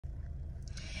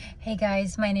Hey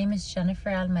guys, my name is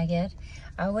Jennifer Almaguer.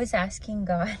 I was asking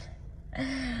God,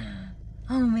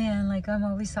 oh man, like I'm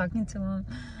always talking to him.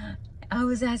 I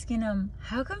was asking him,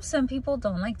 how come some people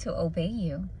don't like to obey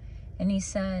you? And he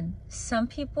said, some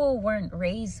people weren't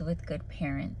raised with good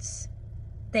parents.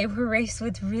 They were raised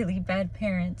with really bad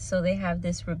parents. So they have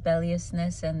this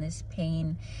rebelliousness and this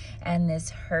pain and this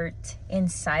hurt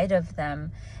inside of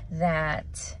them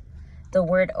that the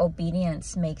word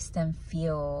obedience makes them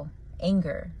feel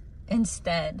anger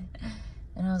instead.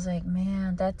 And I was like,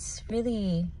 man, that's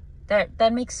really,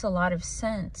 that makes a lot of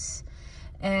sense.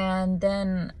 And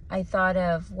then I thought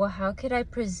of, well, how could I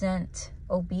present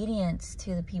obedience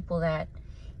to the people that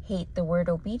hate the word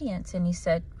obedience? And he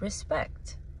said,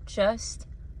 respect. Just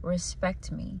respect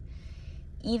me.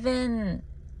 Even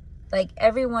like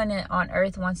everyone on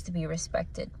earth wants to be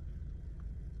respected.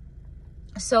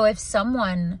 So if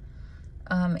someone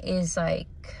is like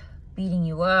beating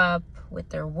you up with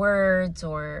their words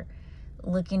or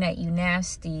looking at you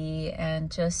nasty and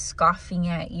just scoffing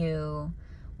at you,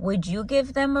 would you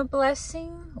give them a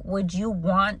blessing? Would you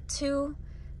want to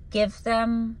give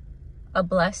them a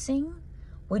blessing?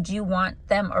 Would you want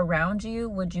them around you?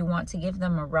 Would you want to give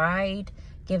them a ride,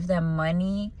 give them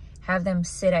money, have them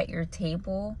sit at your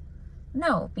table?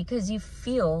 No, because you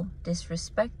feel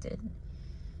disrespected.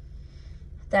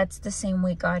 That's the same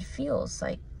way God feels.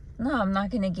 Like, no, I'm not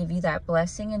going to give you that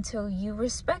blessing until you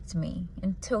respect me,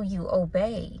 until you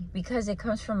obey, because it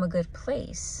comes from a good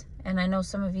place. And I know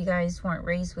some of you guys weren't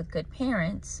raised with good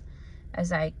parents,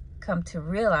 as I come to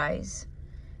realize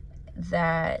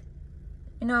that,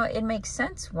 you know, it makes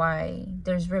sense why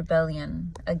there's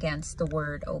rebellion against the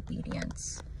word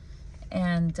obedience.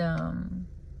 And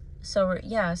so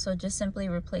just simply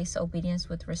replace obedience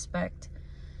with respect.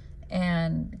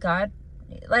 And God,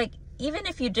 like, even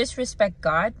if you disrespect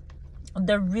God,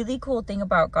 the really cool thing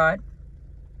about God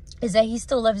is that he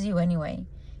still loves you anyway.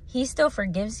 He still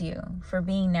forgives you for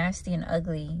being nasty and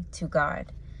ugly to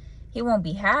God. He won't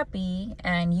be happy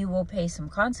and you will pay some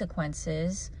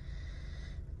consequences,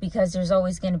 because there's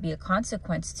always going to be a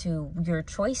consequence to your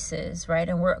choices, right?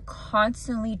 And we're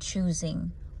constantly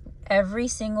choosing. Every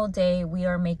single day we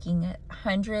are making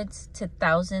hundreds to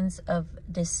thousands of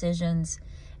decisions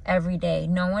every day.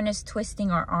 No one is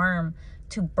twisting our arm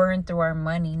to burn through our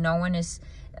money. No one is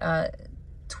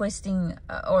twisting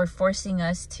or forcing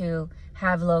us to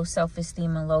have low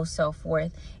self-esteem and low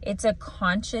self-worth. It's a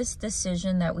conscious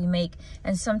decision that we make.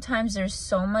 And sometimes there's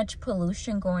so much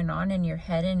pollution going on in your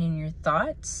head and in your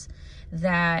thoughts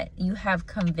that you have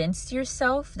convinced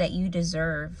yourself that you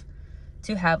deserve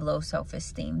to have low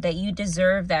self-esteem, that you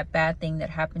deserve that bad thing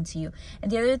that happened to you.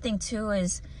 And the other thing too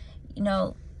is, you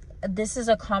know, this is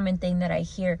a common thing that I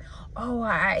hear. Oh,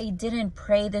 I didn't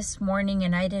pray this morning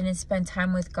and I didn't spend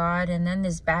time with God, and then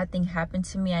this bad thing happened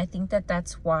to me. I think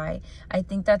that's why. I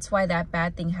think that's why that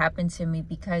bad thing happened to me,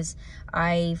 because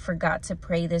I forgot to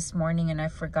pray this morning and I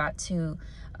forgot to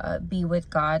be with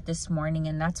God this morning,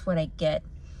 and that's what I get.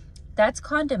 That's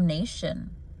condemnation.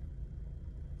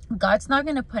 God's not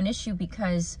going to punish you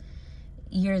because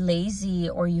you're lazy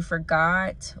or you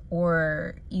forgot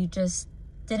or you just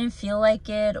didn't feel like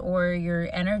it, or your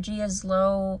energy is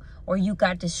low, or you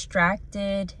got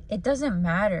distracted. It doesn't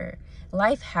matter.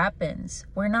 Life happens.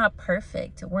 We're not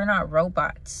perfect. We're not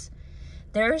robots.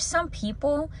 There are some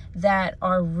people that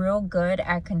are real good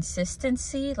at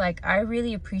consistency. Like, I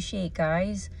really appreciate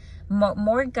guys.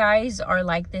 More guys are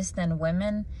like this than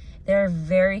women. They're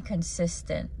very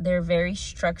consistent. They're very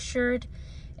structured,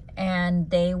 and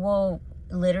they will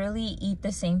literally eat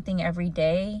the same thing every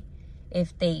day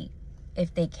if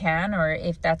they can, or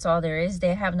if that's all there is.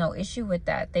 They have no issue with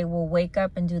that. They will wake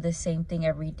up and do the same thing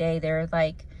every day. They're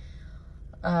like,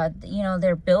 you know,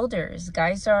 they're builders.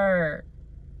 Guys are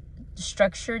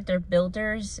structured, they're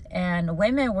builders. And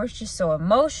women, we're just so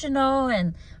emotional,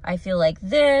 and I feel like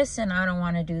this and I don't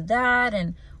want to do that,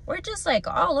 and we're just like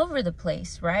all over the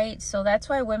place, right? So that's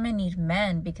why women need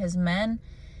men, because men,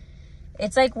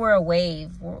 it's like we're a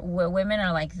wave. Women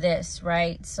are like this,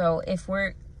 right? So if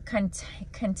we're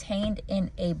contained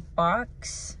in a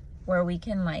box where we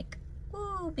can like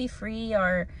be free,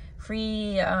 our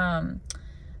free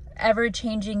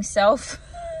ever-changing self,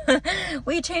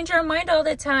 we change our mind all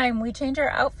the time, we change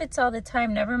our outfits all the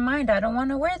time. Never mind, I don't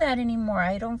want to wear that anymore,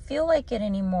 I don't feel like it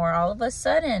anymore. All of a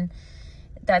sudden,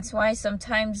 that's why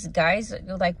sometimes guys,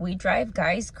 like, we drive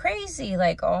guys crazy.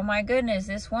 Like, oh my goodness,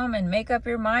 this woman, make up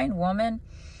your mind, woman.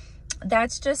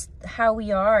 That's just how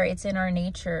we are. It's in our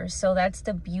nature. So that's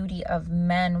the beauty of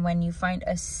men. When you find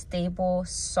a stable,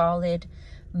 solid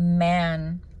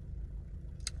man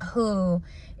who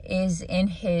is in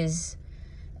his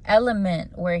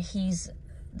element, where he's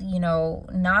you know,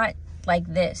 not like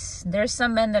this. There's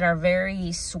some men that are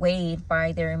very swayed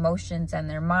by their emotions and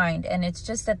their mind, and it's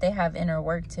just that they have inner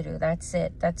work to do. That's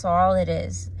it. That's all it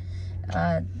is.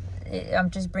 I'm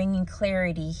just bringing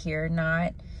clarity here,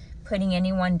 not putting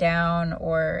anyone down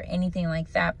or anything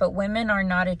like that. But women are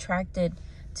not attracted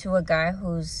to a guy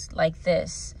who's like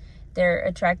this. They're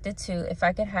attracted to, if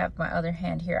I could have my other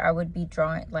hand here, I would be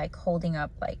drawing, like holding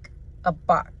up like a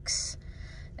box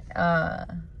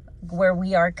where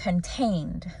we are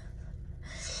contained.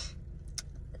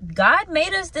 God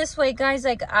made us this way, guys.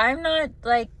 Like, I'm not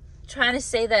like trying to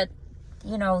say that,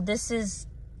 you know, this is,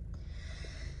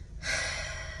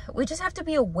 we just have to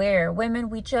be aware. Women,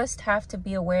 we just have to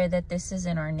be aware that this is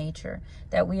in our nature,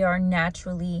 that we are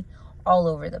naturally all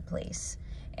over the place.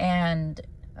 And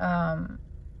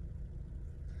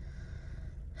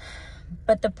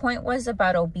but the point was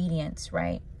about obedience,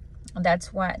 right? That's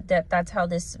how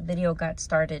this video got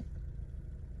started.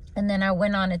 And then I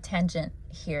went on a tangent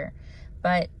here.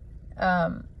 But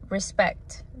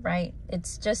respect, right?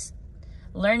 It's just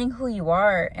learning who you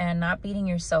are and not beating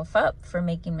yourself up for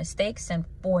making mistakes and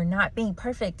for not being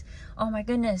perfect. Oh my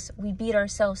goodness, we beat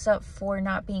ourselves up for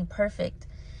not being perfect.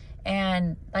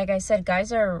 And like I said,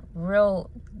 guys are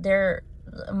they're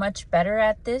much better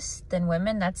at this than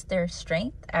women. That's their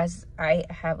strength, as I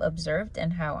have observed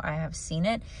and how I have seen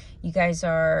it. You guys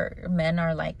men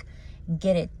are like,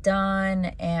 get it done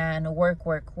and work,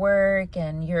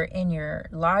 and you're in your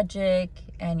logic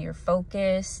and you're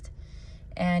focused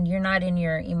and you're not in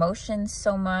your emotions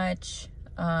so much.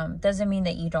 Doesn't mean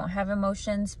that you don't have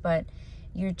emotions, but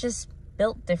you're just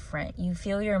built different. You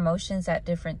feel your emotions at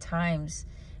different times.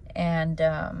 And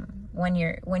when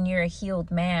you're a healed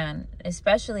man,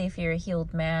 especially if you're a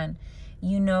healed man,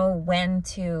 you know when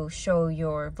to show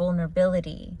your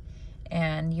vulnerability,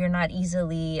 and you're not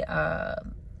easily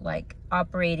like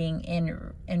operating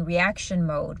in reaction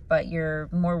mode, but you're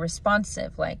more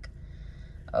responsive. Like,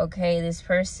 okay, this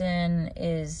person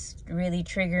is really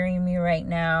triggering me right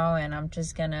now, and I'm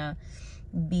just gonna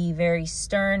be very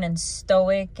stern and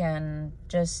stoic and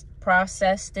just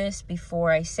process this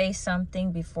before I say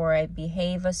something, before I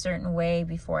behave a certain way,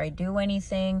 before I do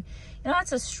anything. You know,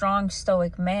 that's a strong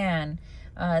stoic man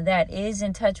that is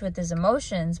in touch with his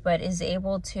emotions, but is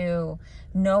able to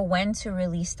know when to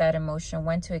release that emotion,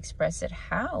 when to express it,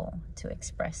 how to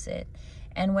express it.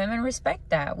 And women respect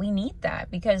that. We need that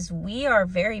because we are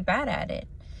very bad at it.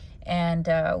 And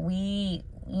we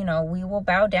will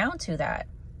bow down to that.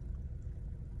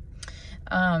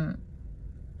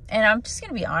 And I'm just going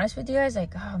to be honest with you guys.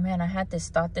 Like, oh man, I had this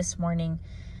thought this morning.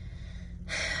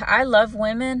 I love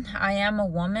women. I am a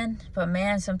woman, but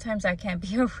man, sometimes I can't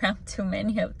be around too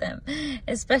many of them,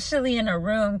 especially in a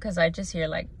room, because I just hear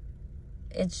like,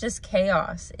 it's just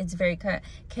chaos. It's very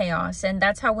chaos. And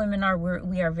that's how women are.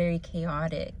 We are very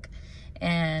chaotic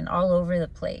and all over the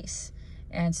place.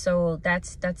 And so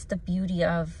that's the beauty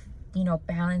of, you know,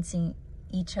 balancing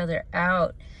each other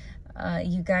out.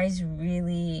 You guys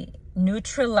really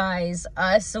neutralize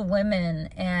us women,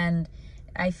 and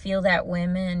I feel that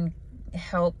women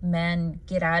help men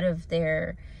get out of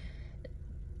their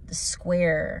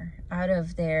square, out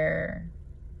of their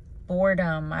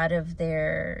boredom, out of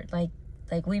their like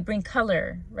we bring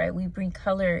color, right? We bring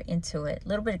color into it. A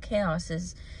little bit of chaos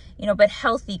is, you know, but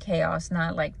healthy chaos,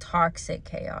 not like toxic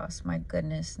chaos. My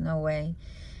goodness, no way.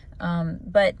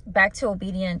 But back to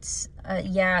obedience.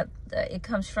 Yeah, it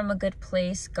comes from a good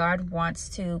place. God wants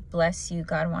to bless you.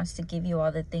 God wants to give you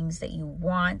all the things that you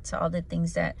want, all the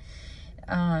things that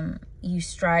you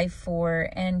strive for.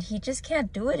 And he just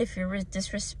can't do it if you're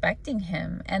disrespecting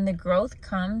him. And the growth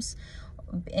comes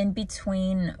in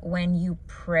between when you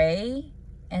pray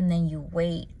and then you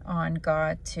wait on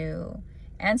God to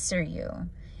answer you.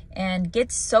 And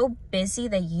get so busy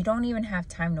that you don't even have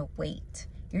time to wait.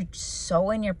 You're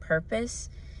so in your purpose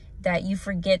that you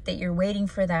forget that you're waiting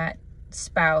for that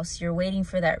spouse, you're waiting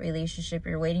for that relationship,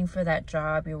 you're waiting for that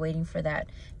job, you're waiting for that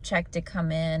check to come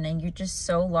in, and you're just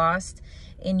so lost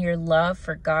in your love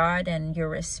for God and your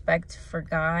respect for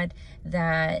God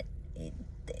that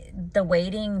the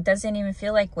waiting doesn't even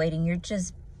feel like waiting. You're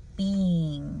just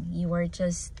being. You are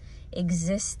just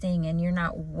existing, and you're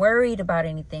not worried about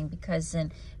anything, because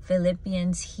in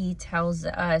Philippians he tells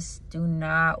us, do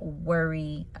not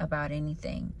worry about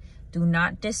anything. Do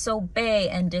not disobey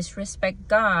and disrespect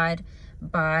God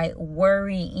by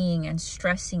worrying and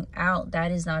stressing out.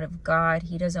 That is not of God.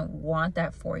 He doesn't want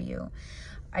that for you.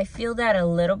 I feel that a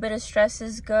little bit of stress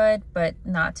is good, but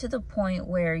not to the point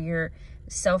where you're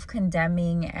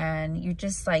self-condemning, and you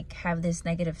just like have this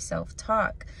negative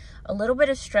self-talk. A little bit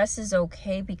of stress is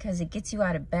okay because it gets you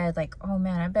out of bed. Like, oh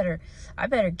man, I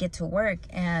better get to work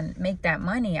and make that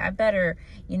money. I better,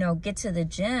 you know, get to the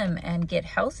gym and get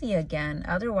healthy again.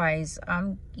 Otherwise,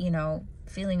 I'm, you know,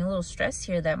 feeling a little stressed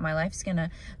here that my life's gonna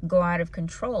go out of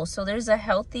control. So there's a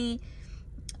healthy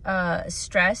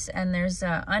stress, and there's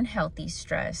a unhealthy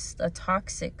stress, a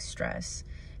toxic stress.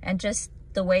 And just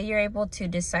the way you're able to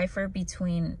decipher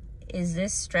between, is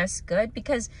this stress good?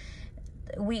 Because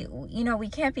we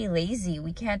can't be lazy.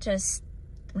 We can't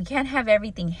have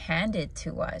everything handed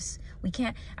to us.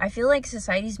 I feel like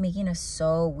society's making us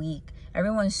so weak.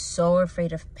 Everyone's so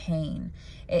afraid of pain.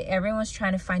 Everyone's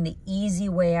trying to find the easy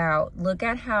way out. Look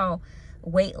at how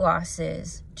weight loss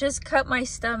is. Just cut my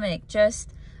stomach.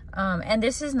 And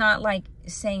this is not like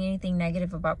saying anything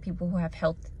negative about people who have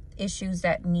health issues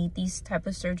that need these type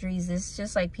of surgeries. This is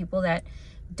just like people that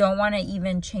don't want to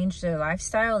even change their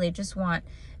lifestyle. They just want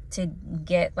to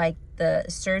get like the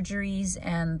surgeries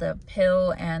and the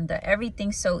pill and the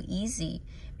everything so easy,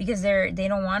 because they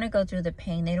don't want to go through the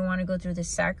pain. They don't want to go through the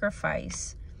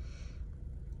sacrifice.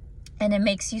 And it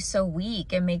makes you so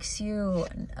weak. It makes you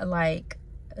like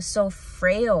so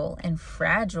frail and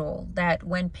fragile that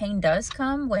when pain does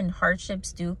come, when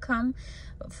hardships do come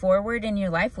forward in your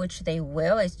life, which they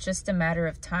will, it's just a matter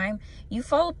of time, you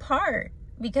fall apart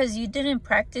because you didn't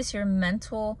practice your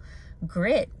mental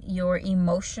grit, your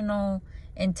emotional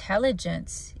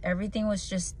intelligence. Everything was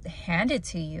just handed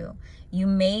to you. You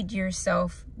made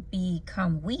yourself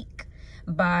become weak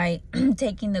by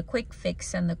taking the quick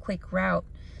fix and the quick route.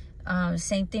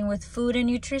 Same thing with food and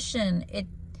nutrition.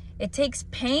 It takes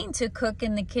pain to cook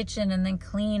in the kitchen and then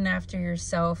clean after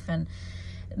yourself and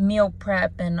meal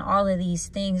prep and all of these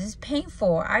things. It's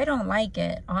painful. I don't like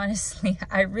it, honestly.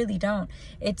 I really don't.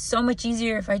 It's so much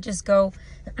easier if I just go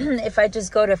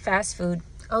to fast food.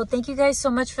 Oh, thank you guys so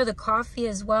much for the coffee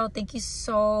as well. Thank you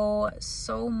so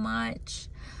much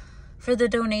for the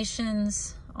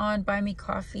donations on Buy Me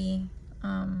Coffee.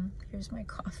 Here's my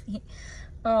coffee.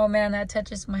 Oh man, that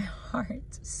touches my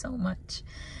heart so much.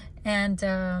 And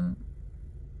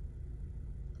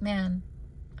man,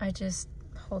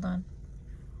 hold on.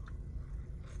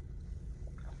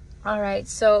 All right,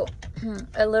 so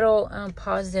a little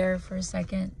pause there for a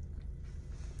second.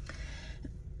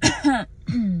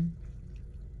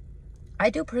 I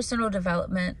do personal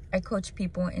development. I coach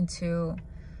people into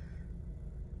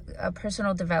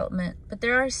personal development, but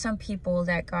there are some people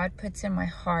that God puts in my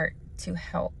heart to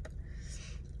help.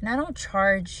 And I don't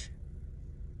charge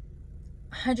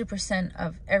 100%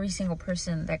 of every single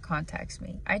person that contacts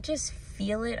me. I just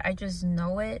feel it. I just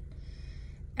know it.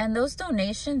 And those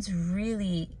donations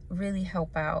really, really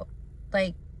help out.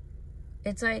 Like,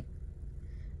 it's like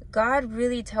God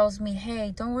really tells me,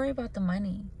 hey, don't worry about the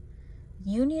money.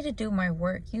 You need to do my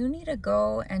work. You need to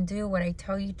go and do what I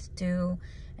tell you to do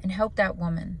and help that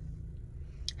woman.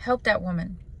 Help that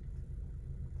woman.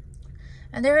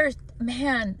 And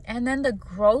and then the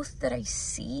growth that I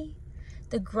see,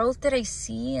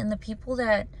 and the people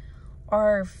that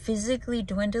are physically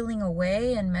dwindling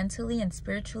away and mentally and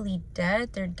spiritually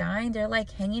dead, they're dying, they're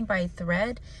like hanging by a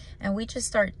thread, and we just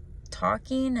start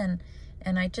talking,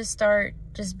 and I just start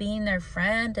just being their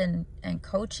friend and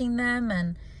coaching them,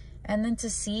 and then to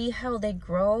see how they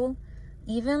grow,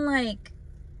 even like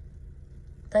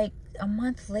a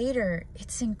month later,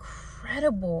 it's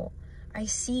incredible. I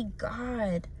see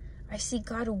God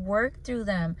work through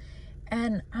them.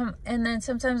 And then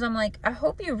sometimes I'm like, I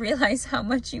hope you realize how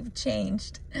much you've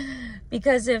changed.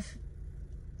 Because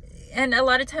and a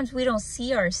lot of times we don't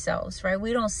see ourselves, right?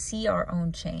 We don't see our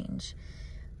own change.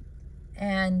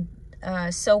 And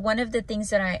so one of the things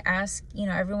that I ask,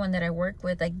 everyone that I work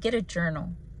with, like, get a journal.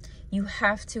 You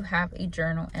have to have a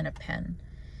journal and a pen.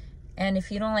 And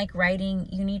if you don't like writing,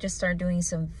 you need to start doing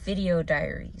some video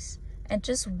diaries. And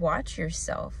just watch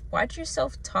yourself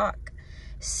talk.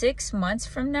 6 months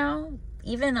from now,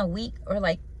 even a week, or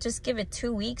like just give it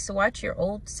 2 weeks, watch your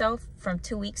old self from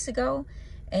 2 weeks ago,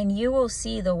 and you will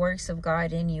see the works of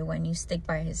God in you when you stick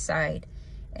by his side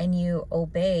and you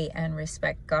obey and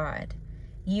respect God.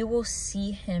 You will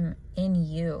see him in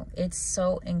you. It's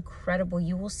so incredible.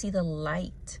 You will see the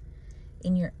light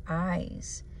in your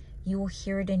eyes. You will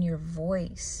hear it in your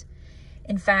voice.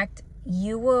 In fact,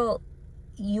 you will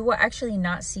actually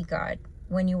not see God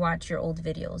when you watch your old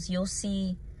videos. You'll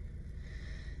see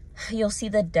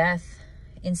the death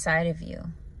inside of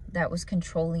you that was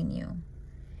controlling you.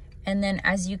 And then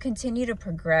as you continue to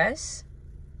progress,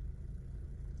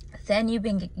 then you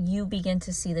begin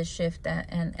to see the shift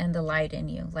and the light in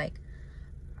you. Like,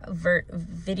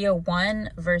 video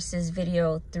 1 versus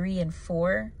video 3 and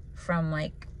 4 from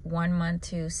like 1 month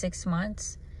to 6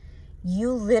 months,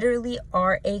 you literally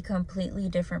are a completely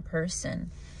different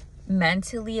person.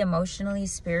 Mentally, emotionally,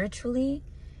 spiritually,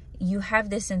 you have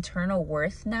this internal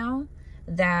worth now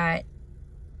that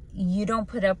you don't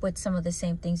put up with some of the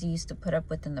same things you used to put up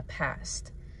with in the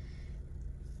past.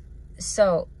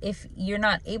 So if you're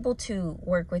not able to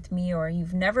work with me, or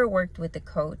you've never worked with a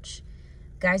coach,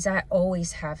 guys, I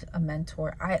always have a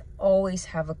mentor. I always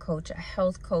have a coach, a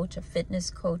health coach, a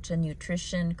fitness coach, a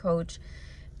nutrition coach,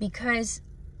 because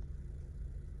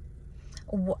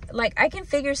like I can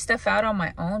figure stuff out on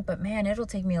my own, but man, it'll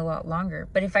take me a lot longer.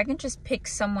 But if I can just pick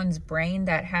someone's brain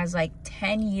that has like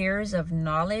 10 years of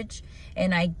knowledge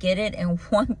and I get it in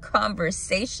one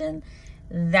conversation,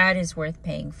 that is worth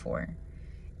paying for.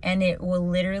 And it will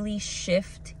literally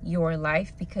shift your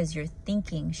life because your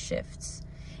thinking shifts.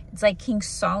 It's like King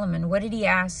Solomon. What did he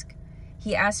ask?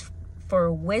 He asked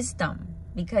for wisdom,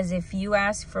 because if you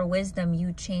ask for wisdom,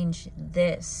 you change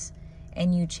this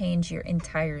and you change your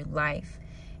entire life.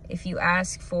 If you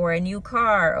ask for a new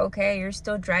car, okay, you're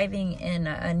still driving in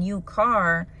a new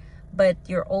car, but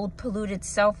your old polluted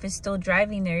self is still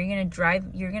driving there.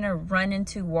 You're gonna run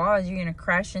into walls, you're gonna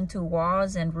crash into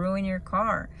walls and ruin your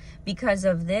car because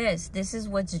of this. This is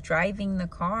what's driving the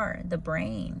car, the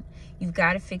brain. You've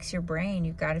got to fix your brain.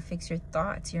 You've got to fix your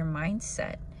thoughts, your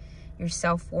mindset, your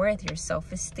self-worth, your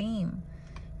self-esteem.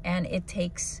 And it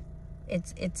takes,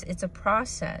 it's a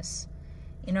process,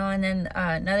 you know. And then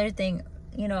another thing,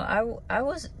 you know, I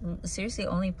was seriously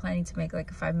only planning to make like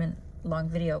a 5-minute long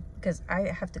video because I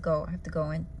have to go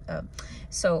in.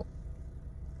 So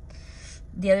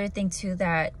the other thing too,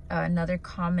 that another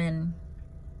common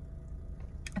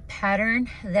pattern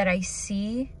that I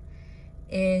see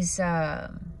is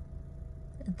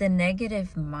the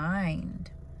negative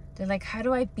mind. They're like, how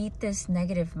do I beat this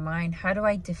negative mind? How do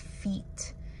I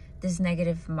defeat this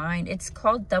negative mind? It's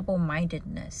called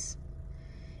double-mindedness,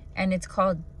 and it's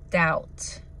called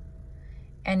doubt,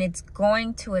 and it's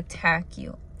going to attack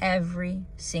you every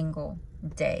single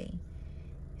day.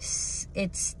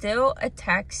 It still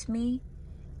attacks me,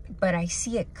 but I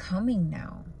see it coming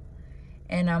now,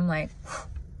 and I'm like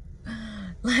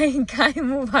I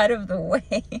move out of the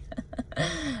way.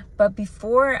 But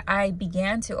before I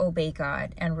began to obey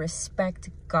God and respect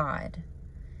God,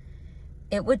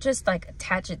 it would just like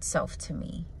attach itself to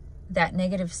me. That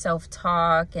negative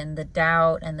self-talk and the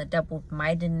doubt and the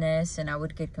double-mindedness, and I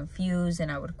would get confused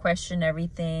and I would question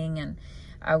everything, and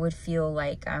I would feel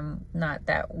like I'm not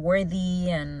that worthy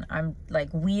and I'm like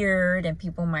weird, and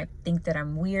people might think that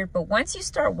I'm weird. But once you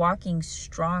start walking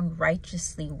strong,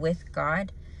 righteously with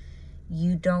God,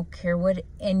 you don't care what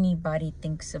anybody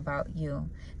thinks about you.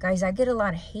 Guys, I get a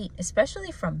lot of hate,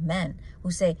 especially from men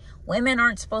who say women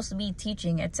aren't supposed to be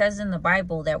teaching. It says in the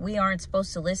Bible that we aren't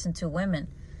supposed to listen to women.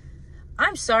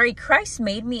 I'm sorry, Christ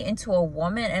made me into a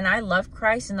woman, and I love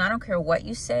Christ, and I don't care what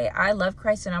you say. I love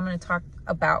Christ, and I'm going to talk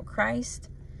about Christ.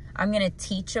 I'm going to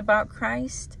teach about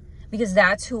Christ, because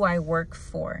that's who I work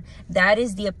for. That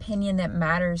is the opinion that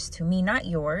matters to me, not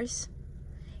yours.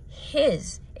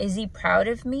 His. Is he proud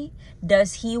of me?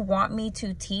 Does he want me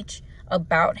to teach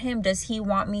about him? Does he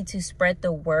want me to spread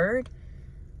the word?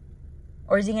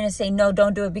 Or is he going to say, no,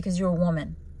 don't do it because you're a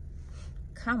woman?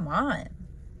 Come on.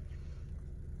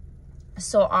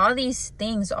 So all these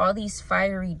things, all these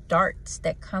fiery darts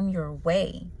that come your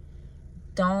way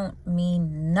don't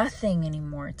mean nothing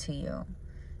anymore to you.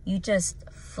 You just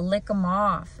flick them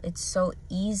off. It's so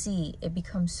easy. It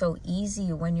becomes so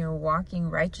easy when you're walking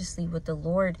righteously with the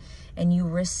Lord and you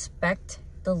respect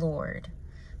the Lord.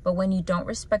 But when you don't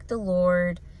respect the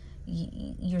Lord,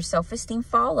 your self-esteem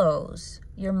follows.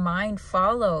 Your mind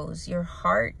follows. Your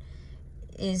heart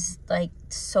is like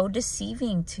so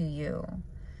deceiving to you.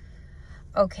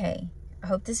 Okay, I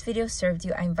hope this video served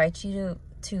you. I invite you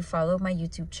to follow my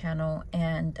YouTube channel,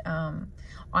 and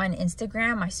on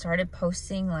Instagram I started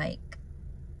posting like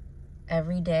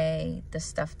every day the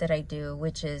stuff that I do,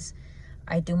 which is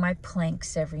I do my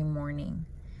planks every morning,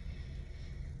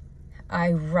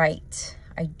 I write,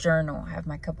 I journal, I have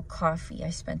my cup of coffee, I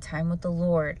spend time with the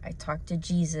Lord, I talk to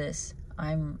Jesus,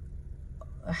 I'm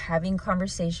having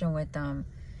conversation with them.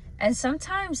 And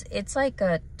sometimes it's like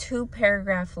a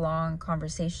 2-paragraph long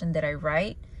conversation that I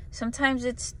write. Sometimes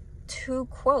it's 2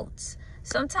 quotes.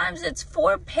 Sometimes it's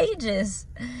 4 pages.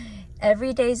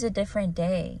 Every day's a different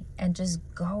day, and just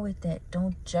go with it.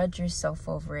 Don't judge yourself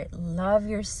over it. Love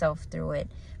yourself through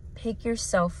it. Pick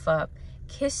yourself up.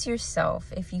 Kiss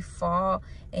yourself if you fall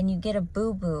and you get a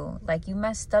boo-boo. Like, you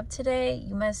messed up today,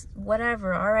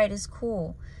 whatever. All right, it's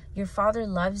cool. Your Father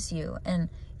loves you, and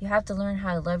You have to learn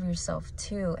how to love yourself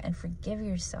too and forgive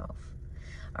yourself.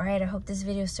 All right, I hope this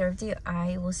video served you.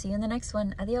 I will see you in the next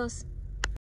one. Adios.